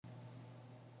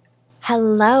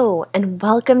Hello, and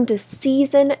welcome to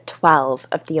Season 12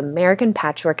 of the American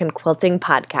Patchwork and Quilting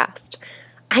Podcast.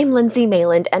 I'm Lindsay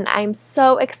Mayland, and I'm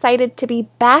so excited to be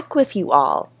back with you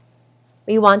all.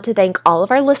 We want to thank all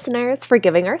of our listeners for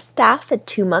giving our staff a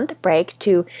 2-month break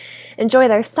to enjoy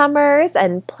their summers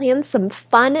and plan some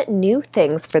fun new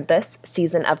things for this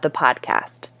season of the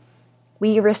podcast.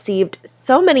 We received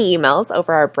so many emails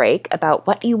over our break about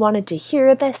what you wanted to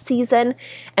hear this season,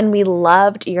 and we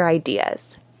loved your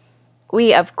ideas.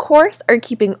 We, of course, are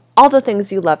keeping all the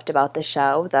things you loved about the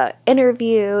show, the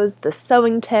interviews, the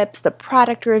sewing tips, the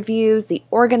product reviews, the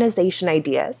organization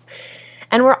ideas.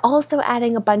 And we're also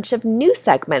adding a bunch of new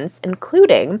segments,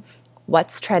 including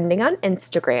What's Trending on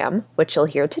Instagram, which you'll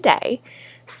hear today,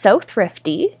 Sew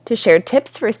Thrifty, to share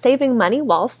tips for saving money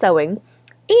while sewing,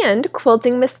 and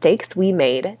quilting mistakes we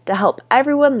made to help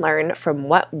everyone learn from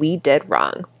what we did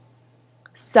wrong.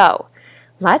 So,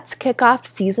 let's kick off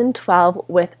Season 12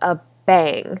 with a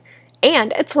bang,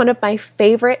 and it's one of my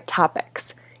favorite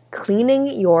topics, cleaning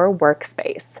your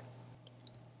workspace.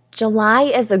 July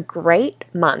is a great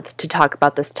month to talk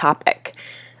about this topic.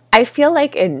 I feel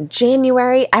like in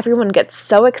January, everyone gets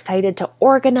so excited to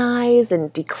organize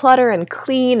and declutter and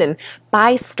clean and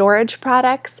buy storage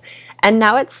products, and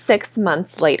now it's 6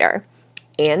 months later.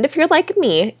 And if you're like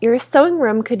me, your sewing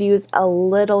room could use a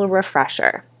little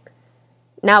refresher.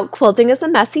 Now, quilting is a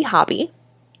messy hobby.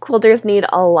 Quilters need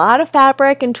a lot of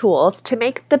fabric and tools to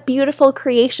make the beautiful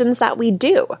creations that we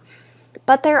do.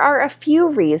 But there are a few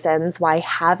reasons why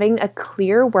having a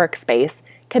clear workspace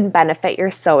can benefit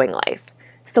your sewing life.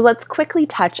 So let's quickly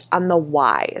touch on the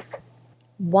whys.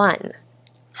 1.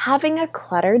 Having a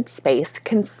cluttered space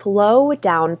can slow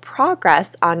down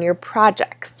progress on your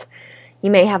projects. You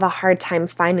may have a hard time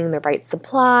finding the right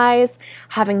supplies,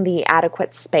 having the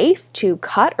adequate space to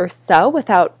cut or sew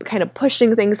without kind of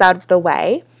pushing things out of the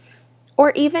way,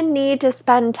 or even need to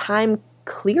spend time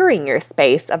clearing your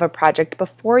space of a project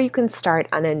before you can start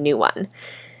on a new one.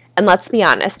 And let's be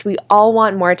honest, we all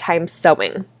want more time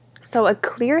sewing, so a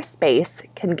clear space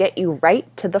can get you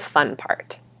right to the fun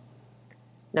part.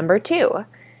 Number 2,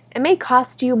 it may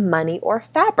cost you money or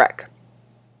fabric.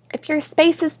 If your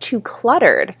space is too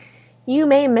cluttered, you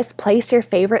may misplace your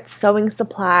favorite sewing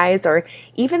supplies or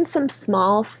even some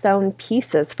small sewn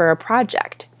pieces for a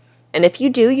project. And if you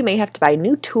do, you may have to buy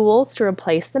new tools to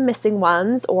replace the missing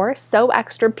ones or sew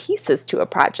extra pieces to a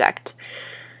project.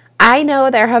 I know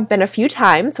there have been a few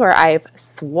times where I've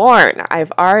sworn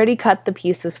I've already cut the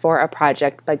pieces for a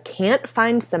project but can't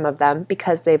find some of them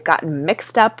because they've gotten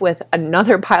mixed up with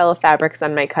another pile of fabrics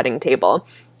on my cutting table.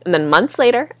 And then months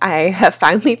later, I have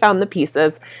finally found the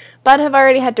pieces, but have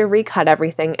already had to recut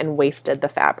everything and wasted the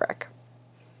fabric.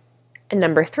 And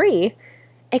number 3,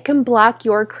 it can block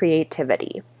your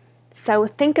creativity. So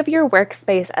think of your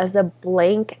workspace as a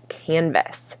blank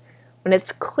canvas. When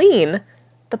it's clean,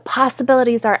 the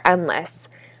possibilities are endless.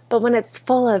 But when it's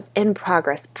full of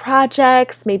in-progress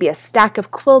projects, maybe a stack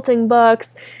of quilting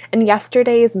books, and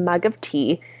yesterday's mug of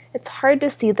tea, it's hard to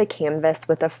see the canvas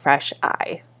with a fresh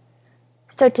eye.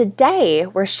 So today,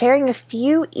 we're sharing a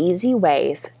few easy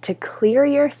ways to clear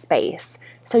your space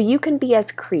so you can be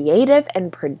as creative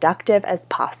and productive as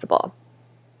possible.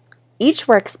 Each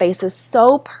workspace is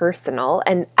so personal,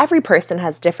 and every person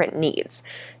has different needs.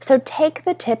 So take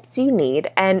the tips you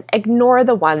need and ignore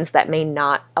the ones that may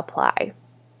not apply.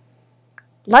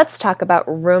 Let's talk about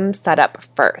room setup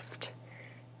first.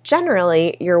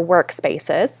 Generally, your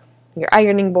workspaces, your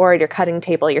ironing board, your cutting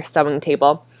table, your sewing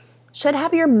table, should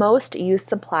have your most used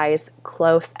supplies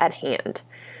close at hand.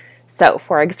 So,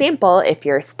 for example, if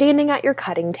you're standing at your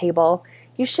cutting table,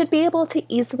 you should be able to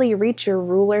easily reach your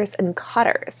rulers and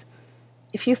cutters.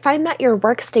 If you find that your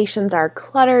workstations are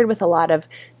cluttered with a lot of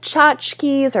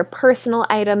tchotchkes or personal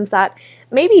items that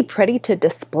may be pretty to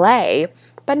display,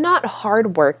 but not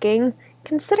hard-working,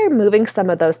 consider moving some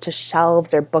of those to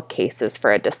shelves or bookcases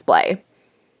for a display.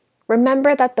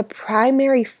 Remember that the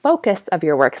primary focus of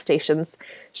your workstations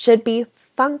should be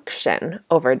function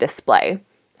over display.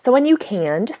 So when you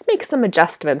can, just make some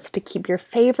adjustments to keep your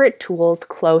favorite tools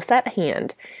close at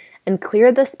hand and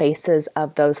clear the spaces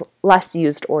of those less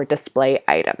used or display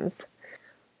items.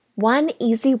 One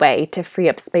easy way to free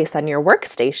up space on your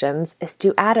workstations is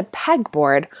to add a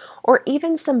pegboard or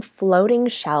even some floating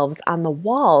shelves on the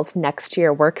walls next to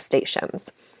your workstations.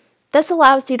 This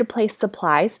allows you to place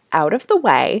supplies out of the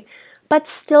way, but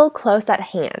still close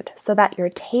at hand so that your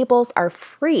tables are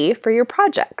free for your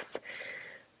projects.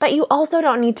 But you also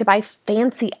don't need to buy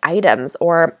fancy items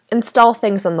or install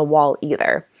things on the wall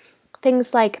either.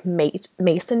 Things like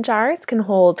mason jars can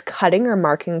hold cutting or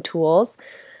marking tools.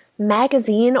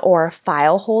 Magazine or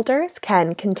file holders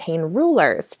can contain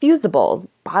rulers, fusibles,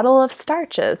 bottle of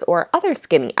starches, or other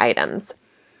skinny items.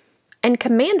 And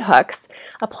command hooks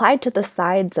applied to the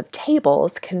sides of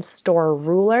tables can store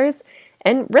rulers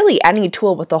and really any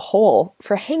tool with a hole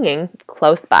for hanging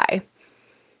close by.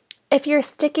 If you're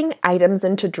sticking items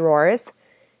into drawers,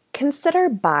 consider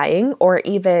buying or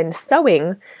even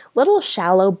sewing little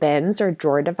shallow bins or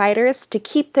drawer dividers to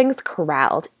keep things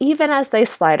corralled, even as they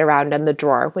slide around in the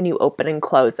drawer when you open and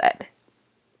close it.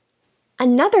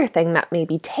 Another thing that may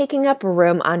be taking up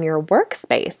room on your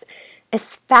workspace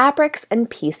is fabrics and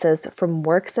pieces from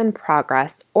works in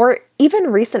progress or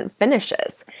even recent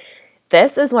finishes.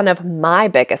 This is one of my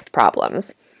biggest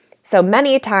problems. So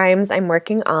many times I'm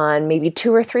working on maybe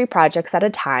 2 or 3 projects at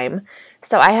a time.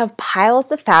 So I have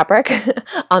piles of fabric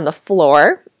on the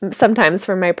floor, sometimes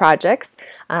for my projects.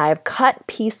 I've cut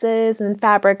pieces and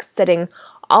fabrics sitting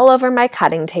all over my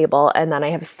cutting table, and then I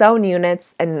have sewn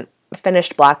units and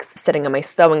finished blocks sitting on my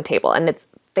sewing table, and it's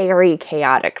very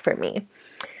chaotic for me.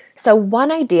 So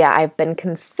one idea I've been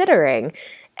considering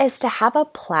is to have a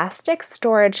plastic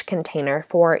storage container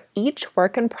for each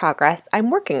work in progress I'm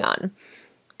working on.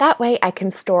 That way I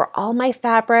can store all my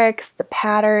fabrics, the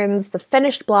patterns, the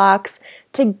finished blocks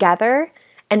together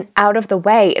and out of the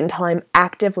way until I'm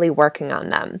actively working on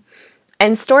them.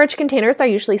 And storage containers are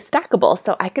usually stackable,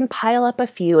 so I can pile up a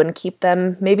few and keep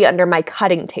them maybe under my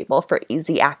cutting table for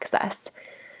easy access.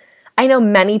 I know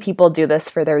many people do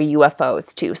this for their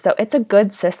UFOs too, so it's a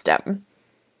good system.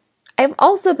 I've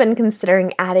also been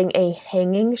considering adding a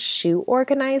hanging shoe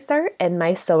organizer in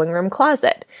my sewing room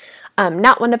closet.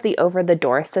 Not one of the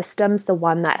over-the-door systems, the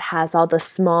one that has all the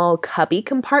small cubby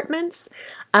compartments,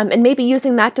 and maybe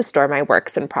using that to store my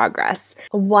works in progress.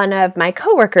 One of my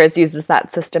coworkers uses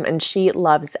that system and she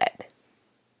loves it.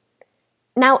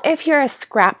 Now, if you're a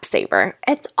scrap saver,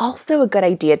 it's also a good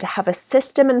idea to have a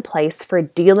system in place for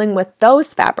dealing with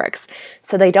those fabrics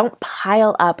so they don't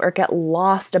pile up or get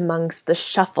lost amongst the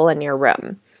shuffle in your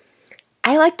room.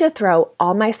 I like to throw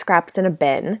all my scraps in a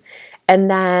bin, and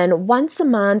then once a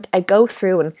month I go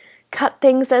through and cut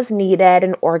things as needed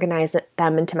and organize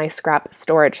them into my scrap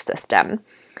storage system.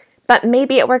 But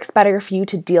maybe it works better for you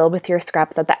to deal with your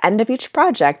scraps at the end of each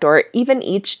project or even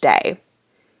each day.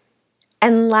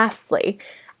 And lastly,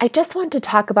 I just want to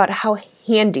talk about how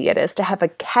handy it is to have a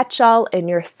catch-all in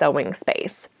your sewing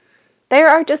space. There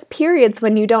are just periods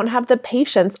when you don't have the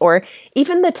patience or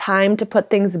even the time to put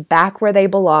things back where they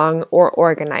belong or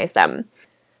organize them.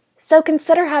 So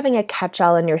consider having a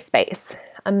catch-all in your space,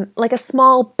 like a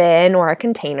small bin or a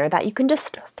container that you can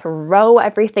just throw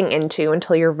everything into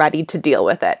until you're ready to deal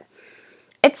with it.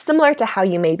 It's similar to how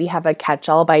you maybe have a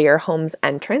catch-all by your home's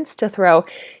entrance to throw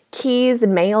keys,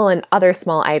 mail, and other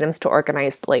small items to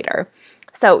organize later.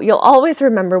 So you'll always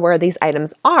remember where these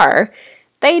items are.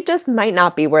 They just might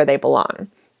not be where they belong.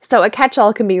 So a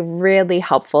catch-all can be really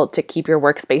helpful to keep your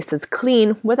workspaces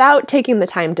clean without taking the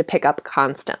time to pick up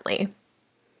constantly.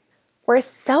 We're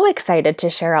so excited to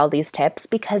share all these tips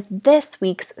because this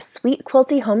week's Sweet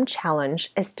Quilty Home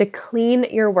Challenge is to clean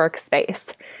your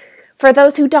workspace. For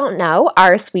those who don't know,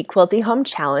 our Sweet Quilty Home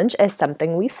Challenge is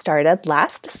something we started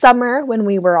last summer when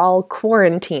we were all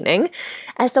quarantining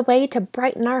as a way to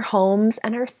brighten our homes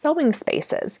and our sewing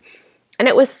spaces. And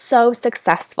it was so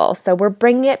successful, so we're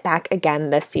bringing it back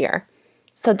again this year.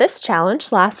 So this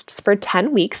challenge lasts for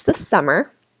 10 weeks this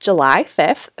summer, July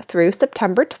 5th through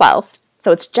September 12th,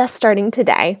 so it's just starting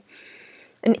today.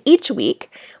 And each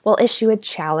week, we'll issue a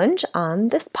challenge on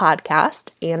this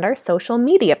podcast and our social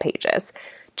media pages.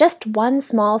 Just one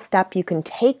small step you can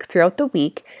take throughout the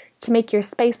week to make your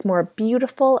space more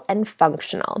beautiful and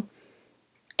functional.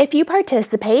 If you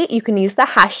participate, you can use the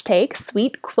hashtag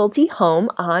SweetQuiltyHome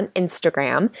on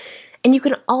Instagram, and you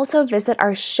can also visit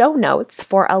our show notes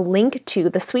for a link to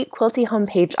the Sweet Quilty Home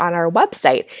page on our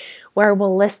website, where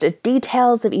we'll list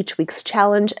details of each week's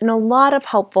challenge and a lot of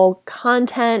helpful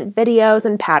content, videos,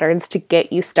 and patterns to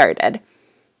get you started.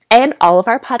 And all of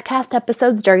our podcast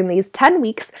episodes during these 10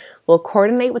 weeks will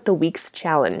coordinate with the week's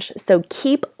challenge, so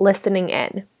keep listening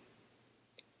in.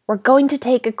 We're going to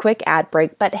take a quick ad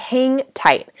break, but hang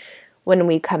tight. When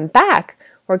we come back,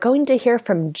 we're going to hear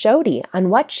from Jody on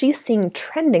what she's seeing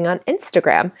trending on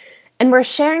Instagram, and we're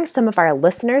sharing some of our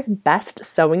listeners' best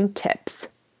sewing tips.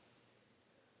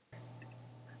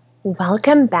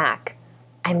 Welcome back.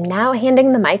 I'm now handing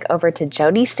the mic over to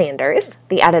Jody Sanders,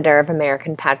 the editor of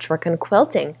American Patchwork and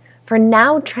Quilting, for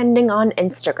Now Trending on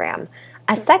Instagram,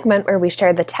 a segment where we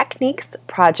share the techniques,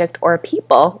 project, or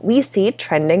people we see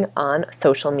trending on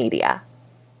social media.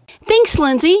 Thanks,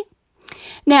 Lindsay.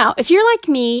 Now, if you're like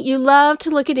me, you love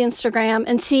to look at Instagram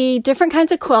and see different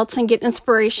kinds of quilts and get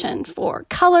inspiration for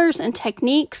colors and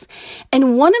techniques.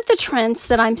 And one of the trends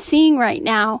that I'm seeing right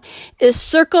now is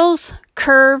circles,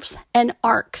 curves, and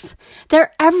arcs.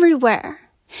 They're everywhere.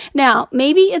 Now,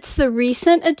 maybe it's the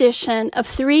recent addition of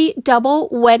 3 double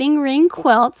wedding ring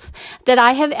quilts that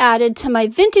I have added to my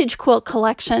vintage quilt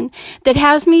collection that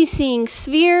has me seeing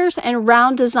spheres and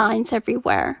round designs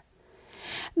everywhere.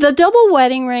 The double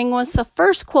wedding ring was the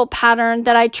first quilt pattern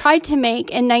that I tried to make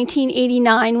in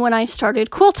 1989 when I started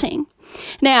quilting.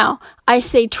 Now, I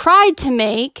say tried to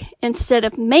make instead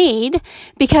of made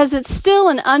because it's still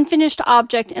an unfinished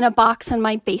object in a box in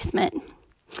my basement.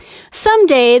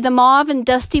 Someday, the mauve and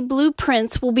dusty blue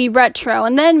prints will be retro,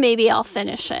 and then maybe I'll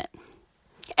finish it.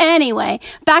 Anyway,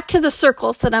 back to the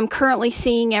circles that I'm currently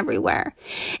seeing everywhere.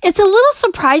 It's a little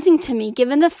surprising to me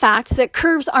given the fact that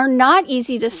curves are not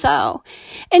easy to sew,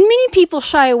 and many people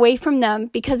shy away from them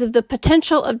because of the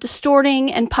potential of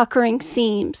distorting and puckering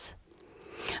seams.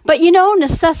 But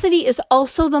necessity is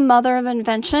also the mother of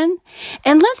invention,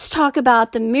 and let's talk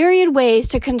about the myriad ways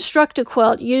to construct a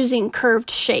quilt using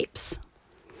curved shapes.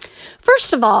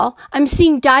 First of all, I'm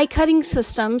seeing die cutting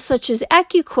systems such as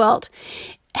AccuQuilt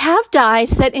have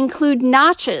dies that include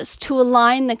notches to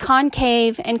align the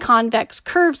concave and convex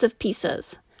curves of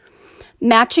pieces.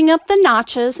 Matching up the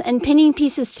notches and pinning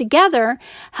pieces together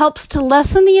helps to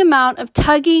lessen the amount of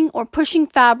tugging or pushing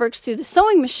fabrics through the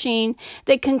sewing machine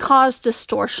that can cause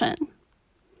distortion.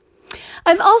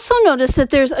 I've also noticed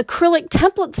that there's acrylic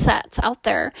template sets out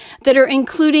there that are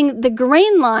including the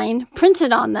grain line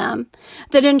printed on them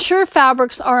that ensure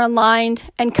fabrics are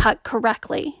aligned and cut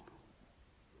correctly.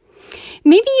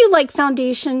 Maybe you like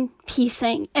foundation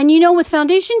piecing, and with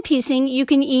foundation piecing you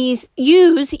can use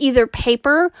either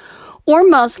paper or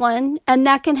muslin, and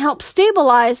that can help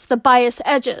stabilize the bias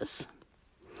edges.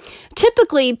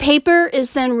 Typically, paper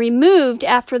is then removed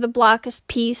after the block is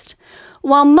pieced,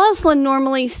 while muslin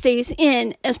normally stays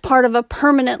in as part of a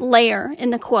permanent layer in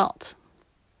the quilt.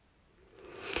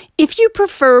 If you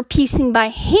prefer piecing by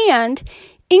hand,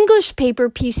 English paper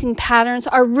piecing patterns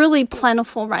are really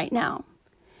plentiful right now.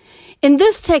 In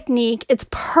this technique, it's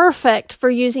perfect for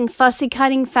using fussy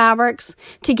cutting fabrics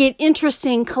to get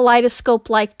interesting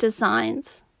kaleidoscope-like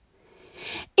designs.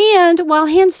 And while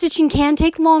hand stitching can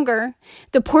take longer,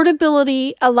 the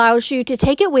portability allows you to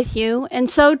take it with you and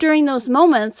sew during those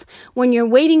moments when you're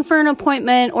waiting for an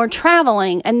appointment or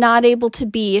traveling and not able to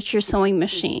be at your sewing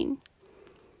machine.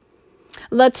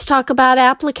 Let's talk about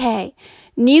applique.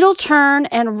 Needle turn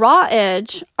and raw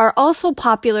edge are also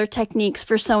popular techniques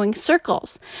for sewing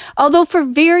circles, although for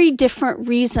very different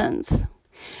reasons.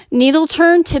 Needle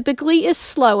turn typically is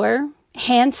slower,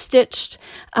 hand-stitched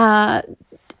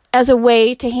as a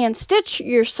way to hand stitch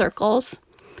your circles,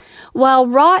 while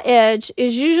raw edge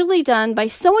is usually done by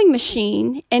sewing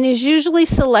machine and is usually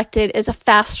selected as a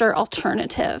faster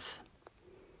alternative.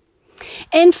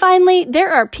 And finally,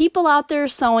 there are people out there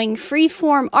sewing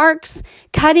free-form arcs,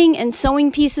 cutting and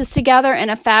sewing pieces together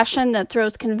in a fashion that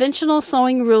throws conventional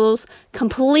sewing rules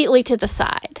completely to the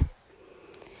side.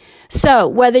 So,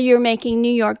 whether you're making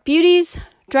New York Beauties,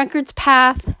 Drunkard's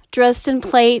Path, Dresden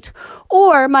Plate,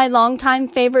 or my longtime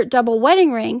favorite double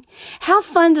wedding ring, have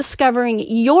fun discovering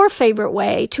your favorite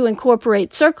way to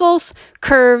incorporate circles,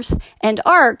 curves, and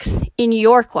arcs in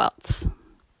your quilts.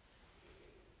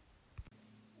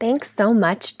 Thanks so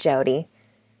much, Jody.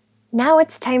 Now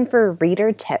it's time for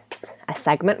Reader Tips, a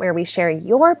segment where we share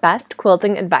your best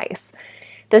quilting advice.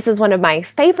 This is one of my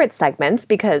favorite segments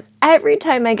because every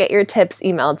time I get your tips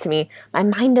emailed to me, my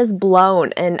mind is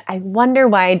blown and I wonder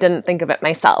why I didn't think of it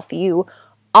myself. You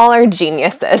all are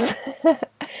geniuses.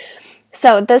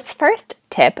 So this first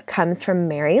tip comes from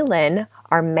Mary Lynn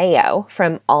Armeo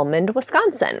from Almond,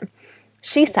 Wisconsin.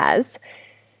 She says,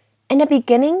 "In a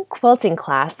beginning quilting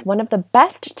class, one of the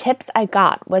best tips I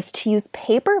got was to use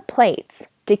paper plates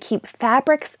to keep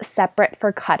fabrics separate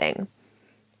for cutting.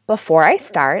 Before I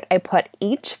start, I put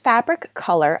each fabric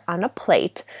color on a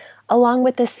plate along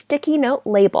with a sticky note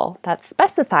label that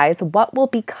specifies what will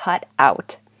be cut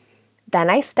out. Then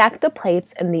I stack the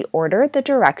plates in the order the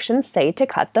directions say to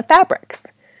cut the fabrics.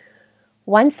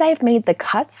 Once I've made the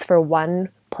cuts for one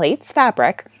plate's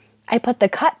fabric, I put the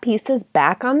cut pieces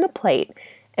back on the plate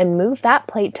and move that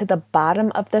plate to the bottom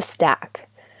of the stack.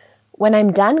 When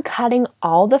I'm done cutting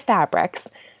all the fabrics,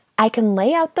 I can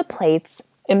lay out the plates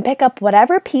and pick up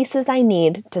whatever pieces I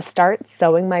need to start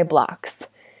sewing my blocks.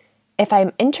 If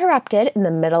I'm interrupted in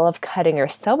the middle of cutting or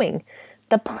sewing,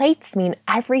 the plates mean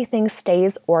everything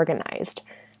stays organized.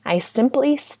 I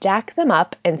simply stack them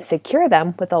up and secure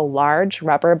them with a large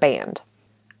rubber band."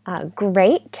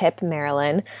 Great tip,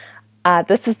 Marilyn.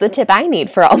 This is the tip I need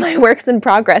for all my works in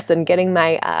progress and getting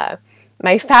my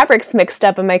my fabrics mixed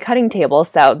up on my cutting table,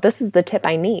 so this is the tip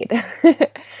I need.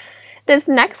 This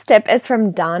next tip is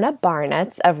from Donna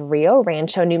Barnett of Rio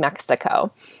Rancho, New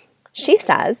Mexico. She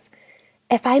says,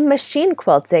 if I'm machine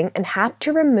quilting and have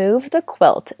to remove the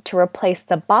quilt to replace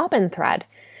the bobbin thread,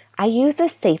 I use a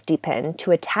safety pin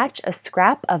to attach a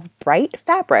scrap of bright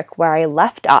fabric where I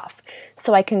left off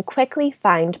so I can quickly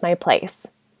find my place.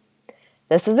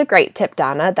 This is a great tip,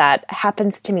 Donna. That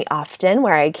happens to me often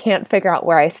where I can't figure out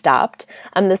where I stopped.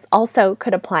 This also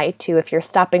could apply to if you're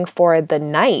stopping for the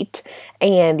night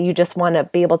and you just want to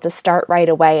be able to start right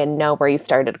away and know where you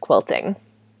started quilting.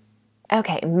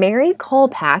 Okay, Mary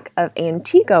Kolpak of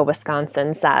Antigua,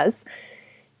 Wisconsin says,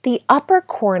 the upper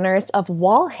corners of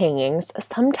wall hangings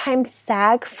sometimes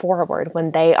sag forward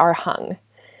when they are hung.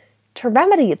 To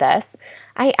remedy this,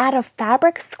 I add a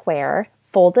fabric square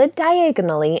folded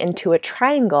diagonally into a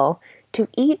triangle to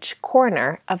each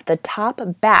corner of the top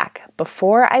back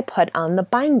before I put on the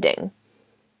binding.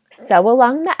 Sew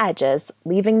along the edges,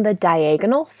 leaving the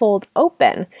diagonal fold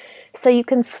open so you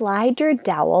can slide your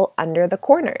dowel under the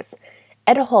corners.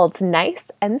 It holds nice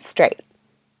and straight.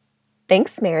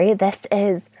 Thanks, Mary. This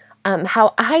is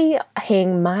how I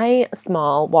hang my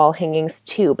small wall hangings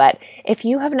too, but if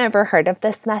you have never heard of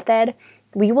this method,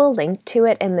 we will link to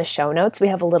it in the show notes. We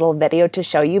have a little video to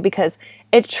show you because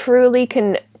it truly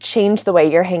can change the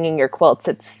way you're hanging your quilts.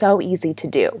 It's so easy to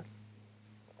do.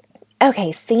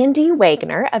 Okay, Sandy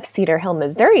Wagner of Cedar Hill,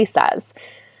 Missouri says,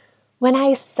 when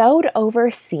I sewed over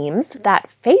seams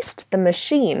that faced the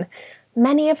machine,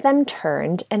 many of them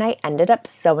turned and I ended up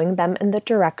sewing them in the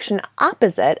direction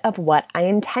opposite of what I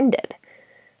intended.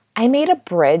 I made a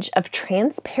bridge of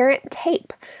transparent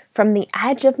tape from the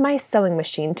edge of my sewing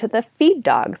machine to the feed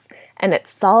dogs, and it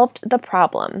solved the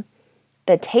problem.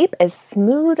 The tape is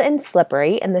smooth and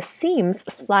slippery, and the seams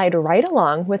slide right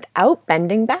along without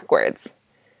bending backwards.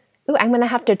 Ooh, I'm going to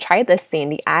have to try this,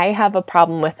 Sandy. I have a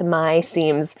problem with my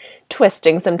seams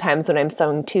twisting sometimes when I'm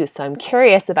sewing too, so I'm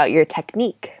curious about your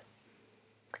technique.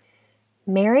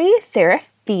 Mary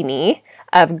Serafini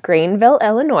of Greenville,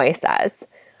 Illinois says,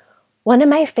 one of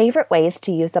my favorite ways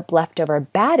to use up leftover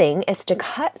batting is to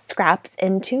cut scraps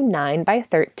into 9 by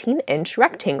 13 inch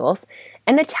rectangles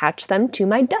and attach them to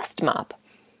my dust mop.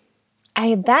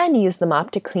 I then use the mop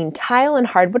to clean tile and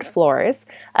hardwood floors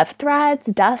of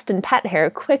threads, dust, and pet hair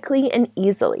quickly and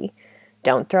easily.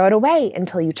 Don't throw it away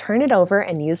until you turn it over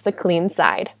and use the clean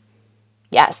side.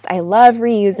 Yes, I love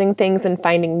reusing things and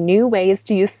finding new ways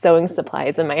to use sewing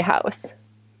supplies in my house.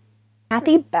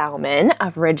 Kathy Bauman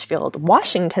of Ridgefield,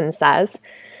 Washington says,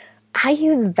 I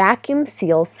use vacuum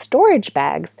seal storage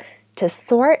bags to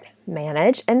sort,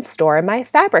 manage, and store my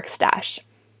fabric stash.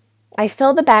 I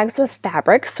fill the bags with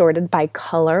fabric sorted by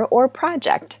color or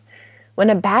project. When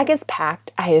a bag is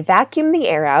packed, I vacuum the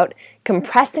air out,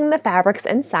 compressing the fabrics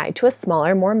inside to a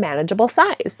smaller, more manageable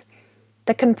size.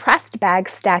 The compressed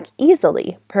bags stack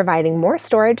easily, providing more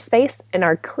storage space and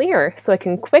are clear so I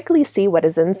can quickly see what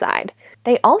is inside.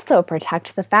 They also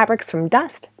protect the fabrics from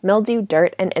dust, mildew,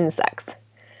 dirt, and insects.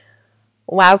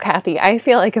 Wow, Kathy, I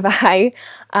feel like if I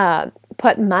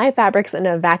put my fabrics in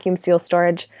a vacuum seal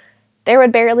storage, there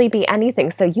would barely be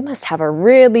anything, so you must have a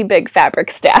really big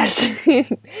fabric stash.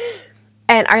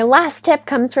 And our last tip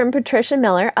comes from Patricia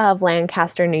Miller of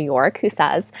Lancaster, New York, who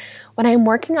says, when I'm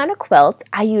working on a quilt,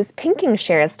 I use pinking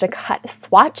shears to cut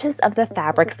swatches of the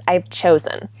fabrics I've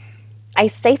chosen. I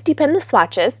safety pin the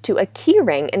swatches to a key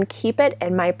ring and keep it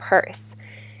in my purse.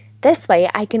 This way,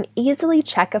 I can easily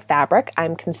check a fabric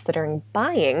I'm considering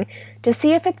buying to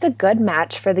see if it's a good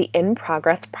match for the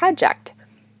in-progress project.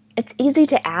 It's easy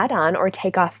to add on or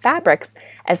take off fabrics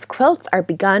as quilts are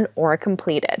begun or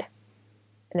completed.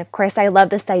 And of course, I love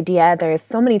this idea. There's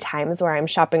so many times where I'm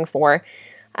shopping for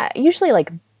usually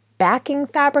like backing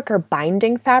fabric or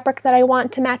binding fabric that I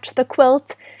want to match the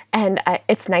quilt. And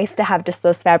it's nice to have just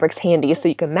those fabrics handy so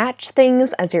you can match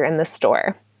things as you're in the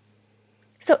store.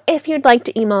 So if you'd like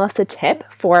to email us a tip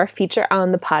for a feature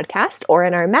on the podcast or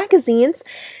in our magazines,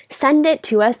 send it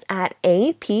to us at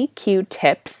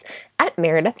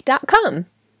apqtips@meredith.com.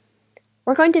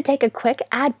 We're going to take a quick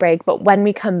ad break, but when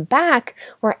we come back,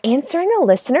 we're answering a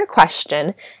listener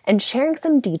question and sharing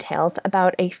some details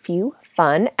about a few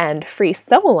fun and free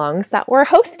sew-alongs that we're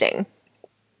hosting.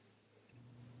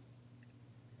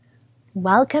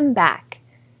 Welcome back.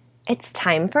 It's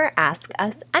time for Ask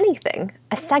Us Anything,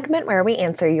 a segment where we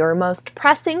answer your most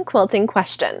pressing quilting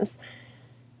questions.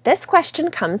 This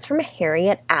question comes from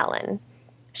Harriet Allen.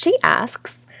 She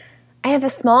asks, I have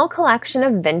a small collection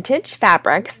of vintage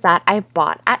fabrics that I've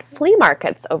bought at flea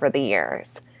markets over the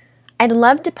years. I'd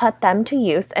love to put them to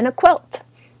use in a quilt.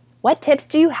 What tips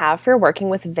do you have for working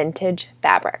with vintage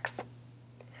fabrics?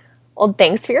 Well,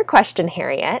 thanks for your question,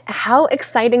 Harriet. How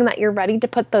exciting that you're ready to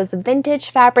put those vintage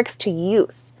fabrics to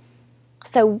use.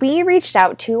 So we reached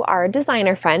out to our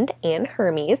designer friend, Anne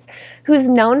Hermes, who's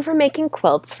known for making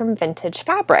quilts from vintage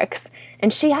fabrics,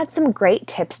 and she had some great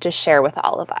tips to share with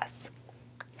all of us.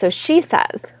 So she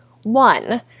says,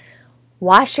 1,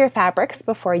 wash your fabrics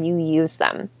before you use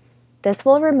them. This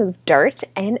will remove dirt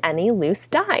and any loose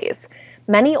dyes.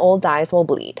 Many old dyes will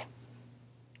bleed.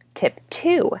 Tip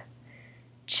 2,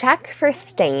 check for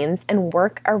stains and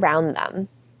work around them.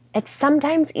 It's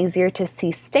sometimes easier to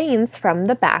see stains from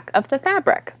the back of the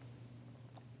fabric.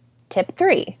 Tip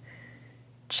 3,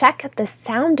 check the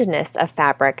soundness of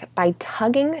fabric by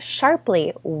tugging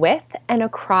sharply with and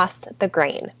across the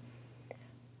grain.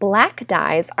 Black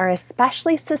dyes are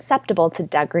especially susceptible to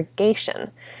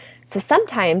degradation, so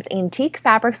sometimes antique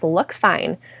fabrics look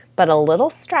fine, but a little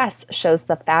stress shows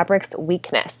the fabric's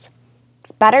weakness.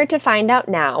 It's better to find out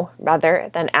now rather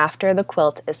than after the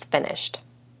quilt is finished.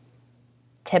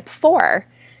 Tip 4,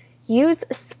 use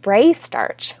spray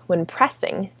starch when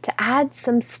pressing to add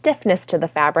some stiffness to the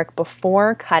fabric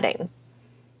before cutting.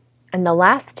 And the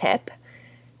last tip,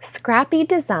 scrappy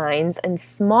designs and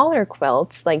smaller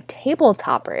quilts like table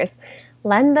toppers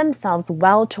lend themselves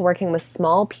well to working with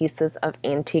small pieces of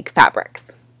antique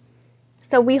fabrics.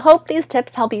 So we hope these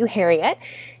tips help you, Harriet.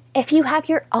 If you have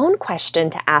your own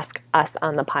question to ask us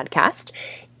on the podcast,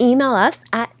 email us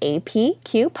at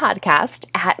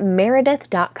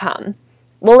apqpodcast@meredith.com.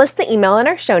 We'll list the email in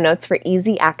our show notes for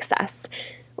easy access.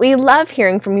 We love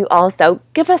hearing from you all, so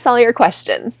give us all your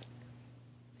questions.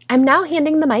 I'm now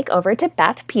handing the mic over to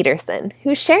Beth Peterson,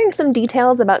 who's sharing some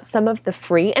details about some of the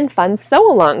free and fun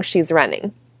sew-alongs she's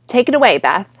running. Take it away,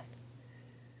 Beth.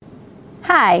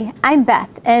 Hi, I'm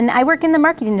Beth, and I work in the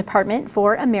marketing department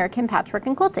for American Patchwork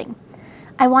and Quilting.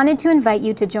 I wanted to invite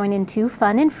you to join in 2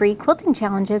 fun and free quilting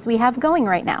challenges we have going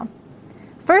right now.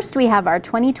 First, we have our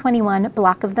 2021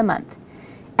 Block of the Month.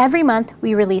 Every month,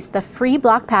 we release the free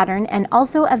block pattern and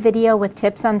also a video with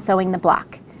tips on sewing the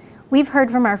block. We've heard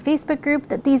from our Facebook group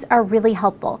that these are really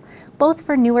helpful, both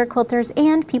for newer quilters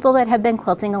and people that have been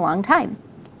quilting a long time.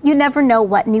 You never know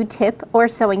what new tip or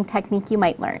sewing technique you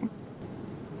might learn.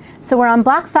 So we're on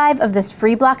block 5 of this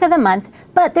free block of the month,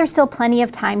 but there's still plenty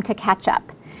of time to catch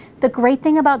up. The great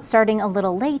thing about starting a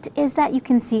little late is that you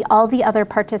can see all the other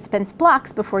participants'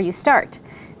 blocks before you start.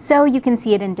 So you can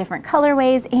see it in different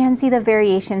colorways and see the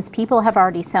variations people have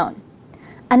already sewn.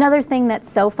 Another thing that's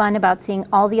so fun about seeing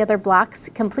all the other blocks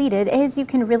completed is you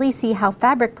can really see how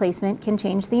fabric placement can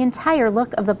change the entire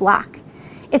look of the block.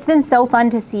 It's been so fun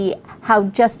to see how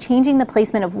just changing the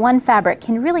placement of one fabric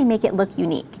can really make it look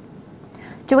unique.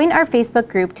 Join our Facebook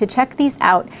group to check these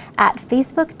out at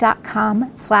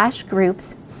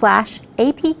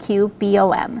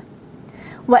facebook.com/groups/APQBOM.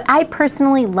 What I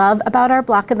personally love about our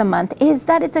block of the month is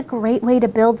that it's a great way to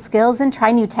build skills and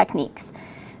try new techniques.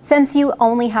 Since you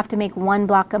only have to make 1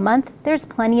 block a month, there's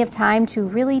plenty of time to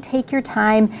really take your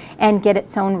time and get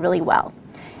it sewn really well.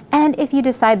 And if you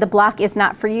decide the block is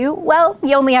not for you, well,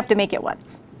 you only have to make it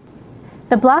once.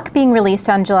 The block being released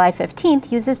on July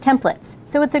 15th uses templates,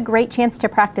 so it's a great chance to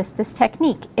practice this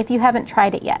technique if you haven't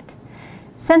tried it yet.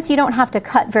 Since you don't have to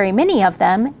cut very many of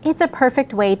them, it's a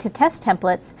perfect way to test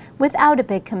templates without a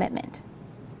big commitment.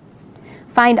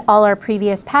 Find all our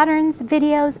previous patterns,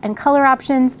 videos, and color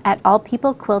options at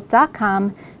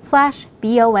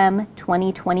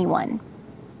allpeoplequilt.com/BOM2021.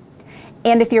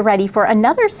 And if you're ready for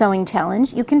another sewing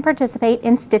challenge, you can participate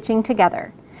in Stitching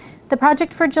Together. The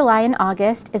project for July and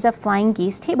August is a flying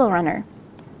geese table runner.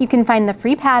 You can find the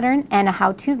free pattern and a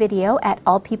how-to video at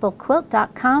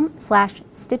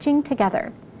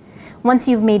allpeoplequilt.com/stitchingtogether. Once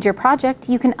you've made your project,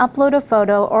 you can upload a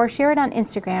photo or share it on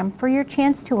Instagram for your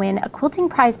chance to win a quilting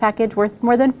prize package worth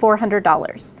more than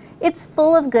 $400. It's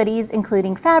full of goodies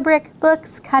including fabric,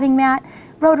 books, cutting mat,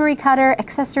 rotary cutter,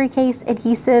 accessory case,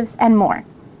 adhesives, and more.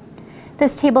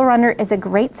 This table runner is a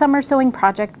great summer sewing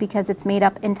project because it's made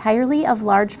up entirely of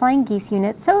large flying geese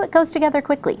units, so it goes together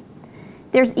quickly.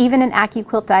 There's even an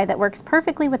AccuQuilt die that works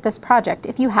perfectly with this project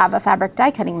if you have a fabric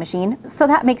die cutting machine, so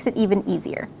that makes it even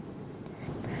easier.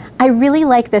 I really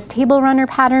like this table runner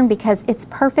pattern because it's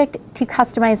perfect to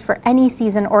customize for any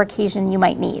season or occasion you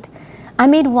might need. I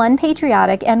made one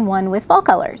patriotic and one with fall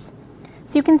colors.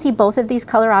 So you can see both of these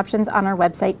color options on our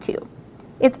website too.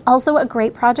 It's also a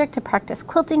great project to practice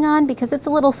quilting on because it's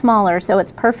a little smaller, so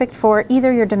it's perfect for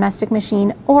either your domestic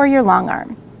machine or your long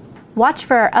arm. Watch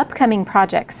for our upcoming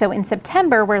projects. So in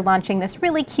September, we're launching this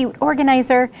really cute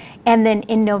organizer, and then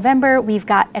in November, we've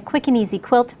got a quick and easy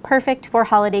quilt perfect for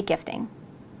holiday gifting.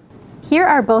 Here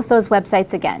are both those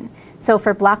websites again. So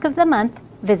for block of the month,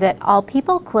 visit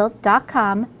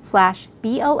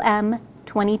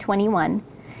allpeoplequilt.com/BOM2021.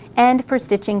 And for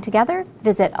stitching together,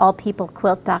 visit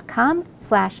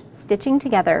allpeoplequilt.com/stitching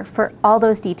together for all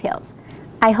those details.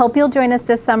 I hope you'll join us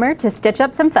this summer to stitch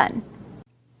up some fun.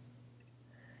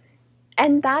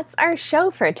 And that's our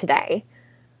show for today.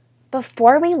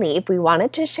 Before we leave, we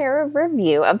wanted to share a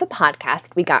review of the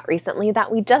podcast we got recently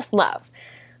that we just love.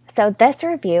 So this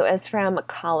review is from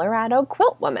Colorado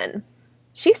Quilt Woman.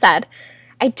 She said,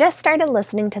 "I just started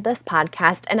listening to this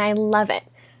podcast and I love it.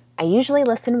 I usually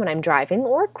listen when I'm driving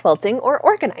or quilting or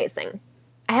organizing.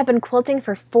 I have been quilting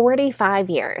for 45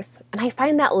 years, and I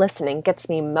find that listening gets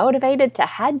me motivated to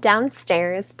head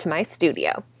downstairs to my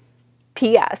studio.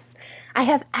 P.S. I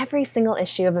have every single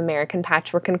issue of American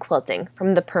Patchwork and Quilting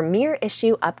from the premiere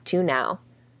issue up to now."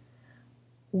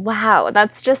 Wow,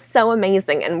 that's just so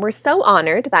amazing, and we're so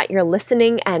honored that you're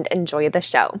listening and enjoy the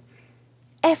show.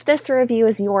 If this review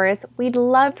is yours, we'd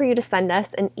love for you to send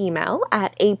us an email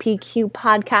at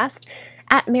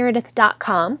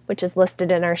apqpodcast@meredith.com, which is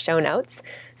listed in our show notes,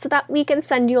 so that we can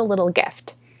send you a little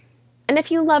gift. And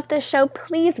if you love this show,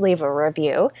 please leave a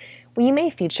review. We may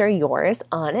feature yours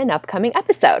on an upcoming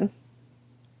episode.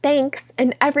 Thanks,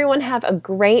 and everyone have a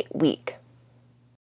great week.